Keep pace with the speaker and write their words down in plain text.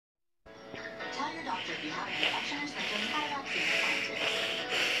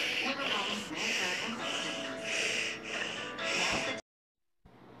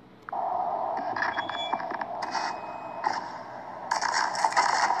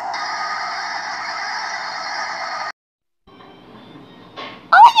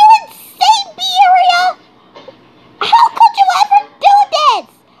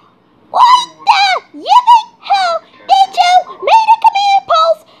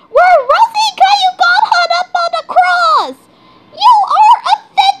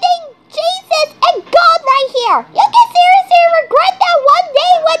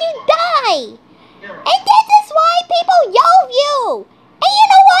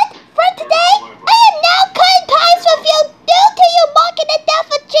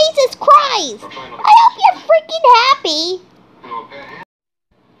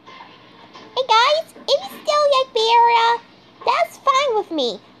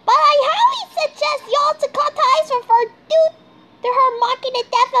but I highly suggest y'all to cut ties with her due to her mocking the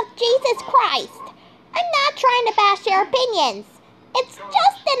death of Jesus Christ. I'm not trying to bash your opinions. It's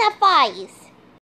just an advice.